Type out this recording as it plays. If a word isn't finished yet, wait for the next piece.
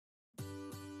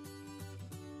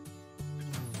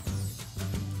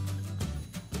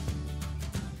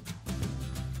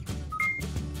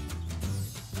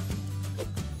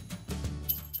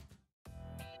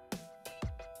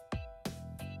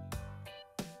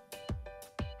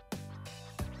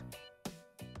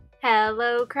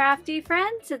Hello crafty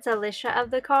friends, it's Alicia of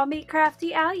the Call Me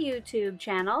Crafty Al YouTube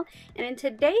channel, and in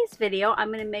today's video I'm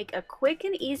going to make a quick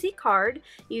and easy card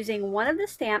using one of the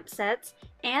stamp sets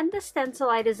and the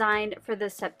stencil I designed for the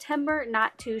September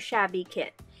Not Too Shabby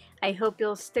kit. I hope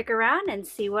you'll stick around and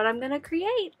see what I'm going to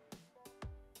create.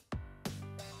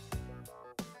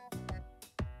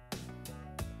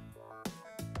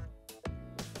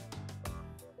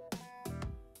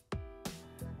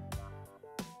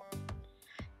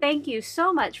 Thank you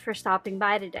so much for stopping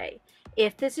by today.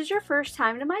 If this is your first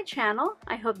time to my channel,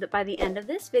 I hope that by the end of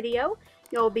this video,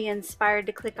 you'll be inspired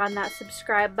to click on that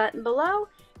subscribe button below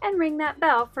and ring that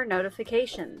bell for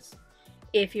notifications.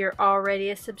 If you're already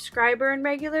a subscriber and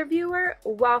regular viewer,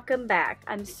 welcome back.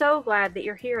 I'm so glad that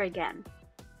you're here again.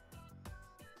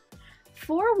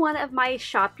 For one of my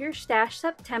Shop Your Stash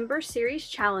September series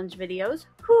challenge videos,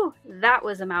 whew, that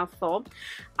was a mouthful,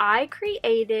 I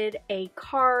created a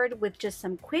card with just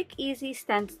some quick, easy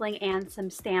stenciling and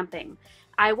some stamping.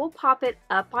 I will pop it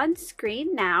up on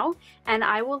screen now, and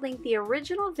I will link the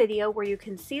original video where you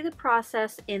can see the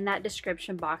process in that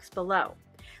description box below.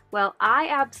 Well, I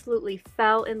absolutely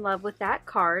fell in love with that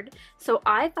card, so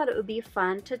I thought it would be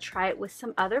fun to try it with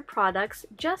some other products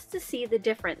just to see the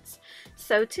difference.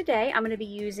 So today I'm going to be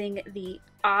using the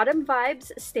Autumn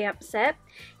Vibes stamp set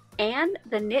and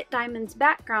the Knit Diamonds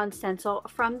background stencil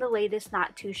from the latest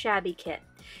Not Too Shabby kit.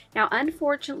 Now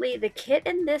unfortunately the kit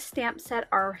and this stamp set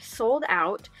are sold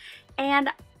out, and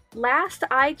last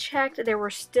I checked there were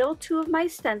still 2 of my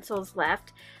stencils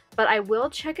left, but I will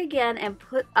check again and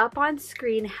put up on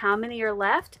screen how many are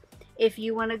left if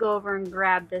you want to go over and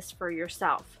grab this for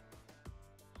yourself.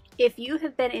 If you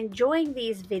have been enjoying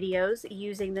these videos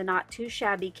using the Not Too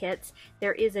Shabby kits,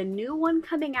 there is a new one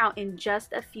coming out in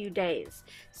just a few days.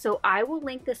 So I will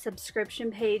link the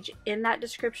subscription page in that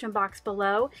description box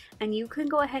below, and you can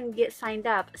go ahead and get signed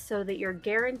up so that you're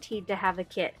guaranteed to have a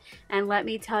kit. And let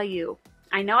me tell you,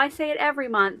 I know I say it every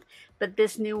month, but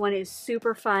this new one is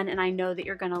super fun and I know that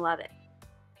you're going to love it.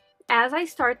 As I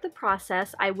start the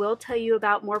process, I will tell you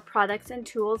about more products and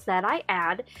tools that I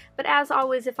add, but as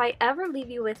always, if I ever leave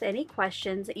you with any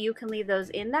questions, you can leave those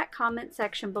in that comment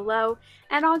section below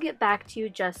and I'll get back to you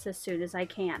just as soon as I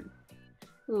can.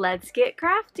 Let's get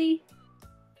crafty!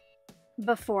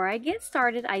 Before I get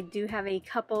started, I do have a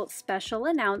couple special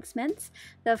announcements.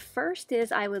 The first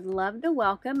is I would love to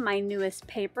welcome my newest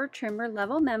paper trimmer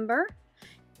level member,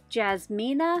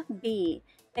 Jasmina B.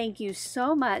 Thank you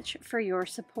so much for your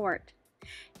support.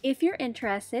 If you're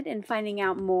interested in finding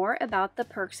out more about the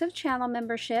perks of channel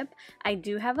membership, I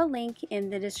do have a link in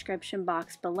the description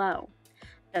box below.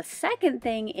 The second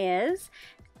thing is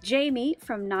Jamie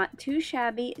from Not Too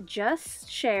Shabby just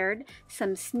shared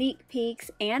some sneak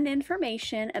peeks and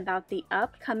information about the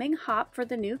upcoming hop for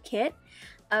the new kit.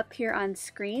 Up here on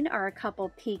screen are a couple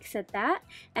peeks at that,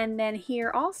 and then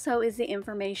here also is the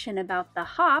information about the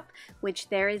hop, which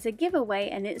there is a giveaway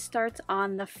and it starts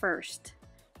on the 1st.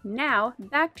 Now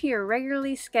back to your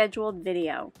regularly scheduled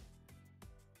video.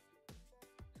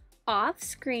 Off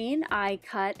screen, I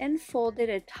cut and folded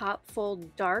a top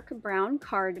fold dark brown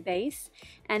card base,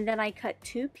 and then I cut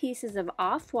 2 pieces of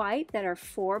off-white that are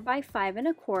 4 by 5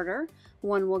 1/4.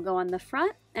 One will go on the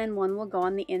front and one will go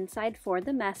on the inside for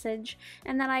the message,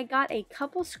 and then I got a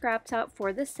couple scraps out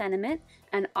for the sentiment,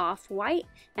 an off-white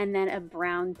and then a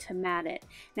brown to mat it.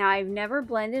 Now I've never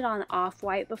blended on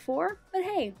off-white before, but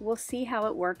hey, we'll see how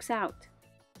it works out.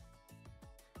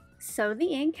 So the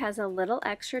ink has a little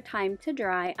extra time to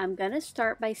dry. I'm going to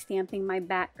start by stamping my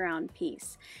background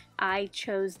piece. I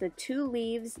chose the 2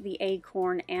 leaves, the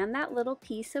acorn, and that little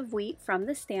piece of wheat from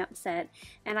the stamp set,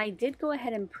 and I did go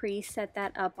ahead and pre-set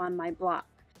that up on my block.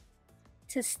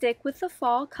 To stick with the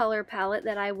fall color palette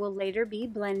that I will later be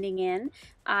blending in,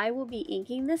 I will be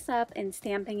inking this up and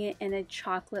stamping it in a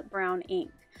chocolate brown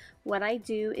ink. What I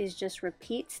do is just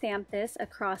repeat stamp this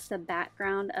across the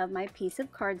background of my piece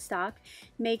of cardstock,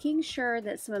 making sure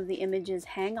that some of the images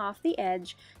hang off the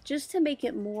edge just to make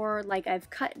it more like I've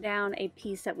cut down a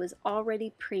piece that was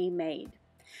already pre-made.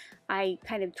 I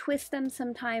kind of twist them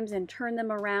sometimes and turn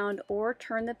them around, or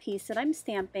turn the piece that I'm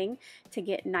stamping to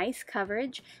get nice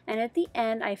coverage, and at the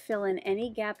end I fill in any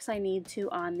gaps I need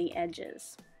to on the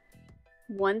edges.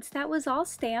 Once that was all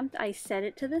stamped, I set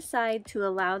it to the side to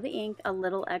allow the ink a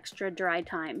little extra dry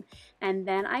time, and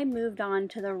then I moved on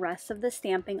to the rest of the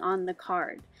stamping on the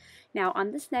card. Now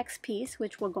on this next piece,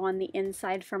 which will go on the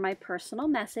inside for my personal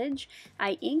message,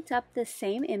 I inked up the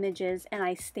same images and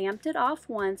I stamped it off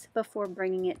once before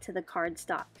bringing it to the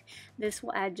cardstock. This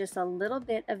will add just a little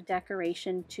bit of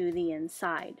decoration to the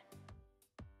inside.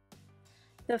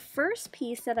 The first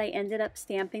piece that I ended up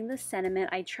stamping the sentiment,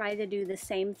 I tried to do the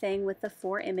same thing with the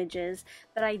 4 images,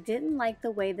 but I didn't like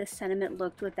the way the sentiment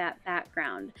looked with that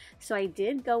background. So I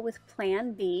did go with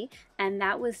Plan B, and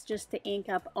that was just to ink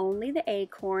up only the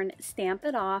acorn, stamp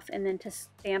it off, and then to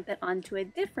stamp it onto a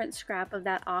different scrap of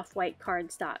that off-white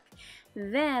cardstock.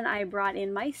 Then I brought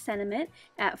in my sentiment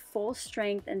at full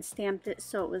strength and stamped it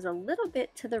so it was a little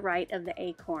bit to the right of the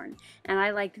acorn, and I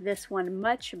liked this one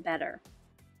much better.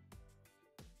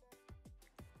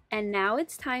 And now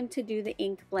it's time to do the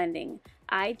ink blending.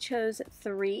 I chose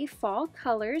 3 fall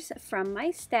colors from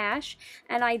my stash,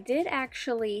 and I did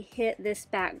actually hit this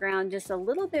background just a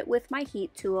little bit with my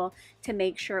heat tool to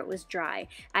make sure it was dry.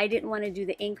 I didn't want to do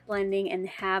the ink blending and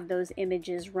have those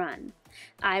images run.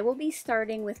 I will be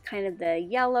starting with kind of the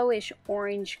yellowish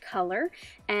orange color,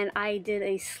 and I did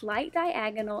a slight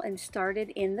diagonal and started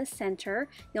in the center.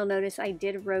 You'll notice I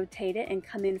did rotate it and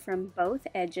come in from both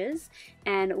edges,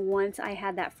 and once I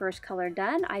had that first color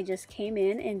done, I just came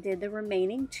in and did the remaining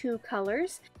 2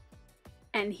 colors.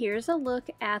 And here's a look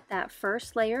at that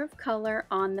first layer of color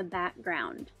on the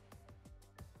background.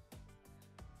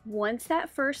 Once that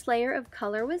first layer of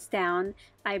color was down,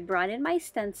 I brought in my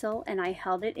stencil and I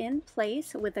held it in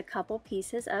place with a couple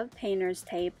pieces of painter's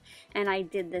tape, and I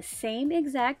did the same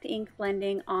exact ink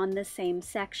blending on the same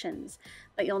sections.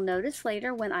 But you'll notice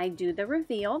later when I do the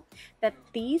reveal that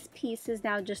these pieces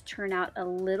now just turn out a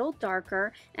little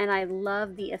darker, and I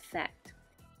love the effect.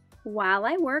 While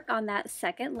I work on that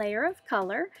second layer of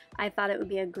color, I thought it would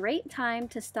be a great time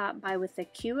to stop by with the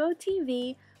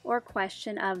QOTV or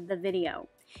question of the video.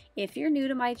 If you're new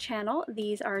to my channel,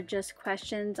 these are just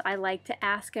questions I like to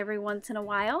ask every once in a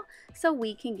while so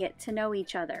we can get to know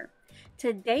each other.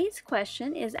 Today's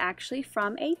question is actually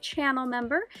from a channel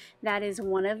member. That is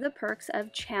one of the perks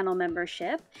of channel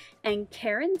membership. And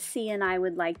Karen C and I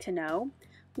would like to know,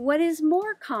 what is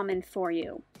more common for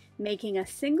you, making a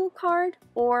single card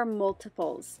or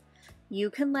multiples? You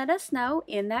can let us know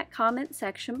in that comment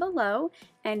section below,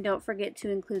 and don't forget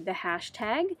to include the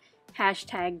hashtag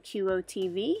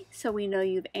QOTV, so we know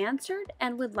you've answered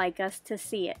and would like us to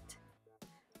see it.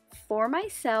 For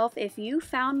myself, if you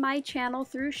found my channel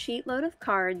through Sheetload of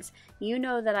Cards, you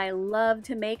know that I love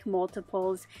to make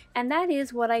multiples, and that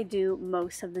is what I do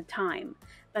most of the time.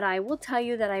 But I will tell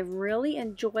you that I've really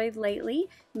enjoyed lately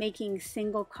making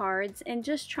single cards and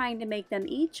just trying to make them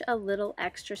each a little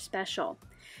extra special.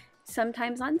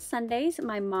 Sometimes on Sundays,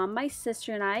 my mom, my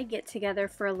sister, and I get together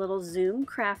for a little Zoom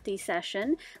crafty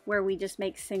session where we just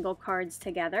make single cards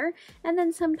together, and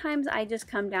then sometimes I just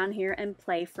come down here and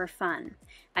play for fun.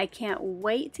 I can't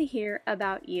wait to hear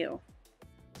about you.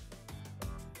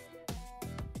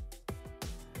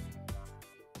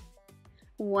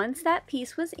 Once that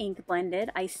piece was ink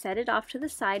blended, I set it off to the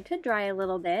side to dry a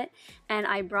little bit, and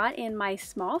I brought in my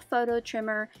small photo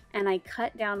trimmer and I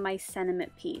cut down my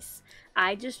sentiment piece.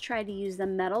 I just tried to use the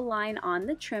metal line on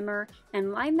the trimmer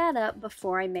and line that up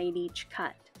before I made each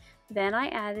cut. Then I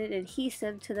added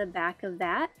adhesive to the back of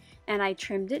that, and I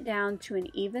trimmed it down to an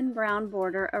even brown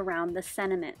border around the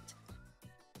sentiment.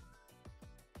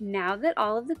 Now that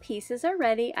all of the pieces are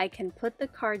ready, I can put the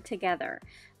card together.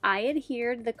 I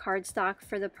adhered the cardstock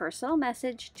for the personal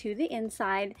message to the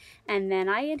inside, and then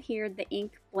I adhered the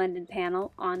ink blended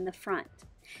panel on the front.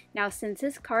 Now, since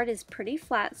this card is pretty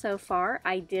flat so far,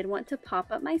 I did want to pop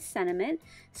up my sentiment,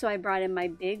 so I brought in my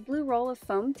big blue roll of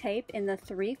foam tape in the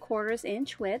 3/4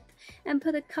 inch width and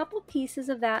put a couple pieces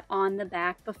of that on the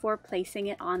back before placing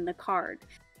it on the card.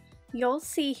 You'll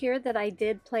see here that I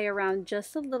did play around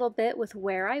just a little bit with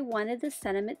where I wanted the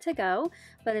sentiment to go,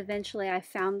 but eventually I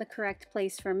found the correct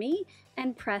place for me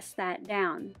and pressed that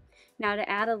down. Now, to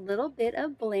add a little bit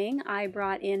of bling, I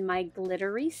brought in my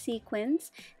glittery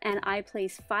sequins, and I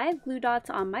placed 5 glue dots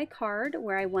on my card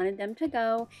where I wanted them to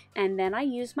go, and then I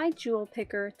used my jewel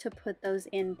picker to put those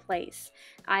in place.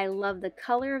 I love the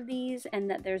color of these and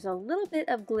that there's a little bit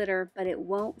of glitter, but it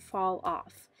won't fall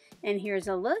off. And here's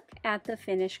a look at the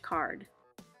finished card.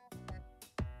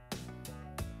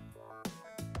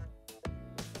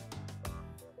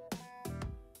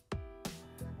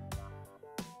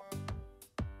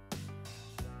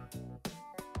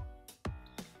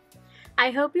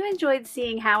 I hope you enjoyed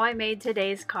seeing how I made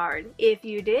today's card. If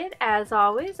you did, as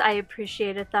always, I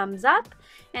appreciate a thumbs up.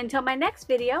 Until my next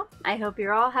video, I hope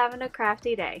you're all having a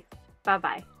crafty day.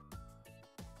 Bye-bye.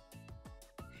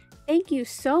 Thank you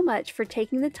so much for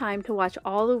taking the time to watch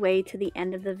all the way to the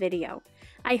end of the video.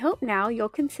 I hope now you'll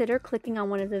consider clicking on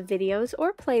one of the videos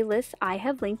or playlists I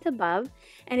have linked above,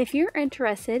 and if you're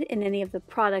interested in any of the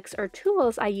products or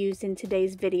tools I used in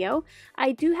today's video,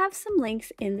 I do have some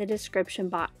links in the description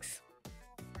box.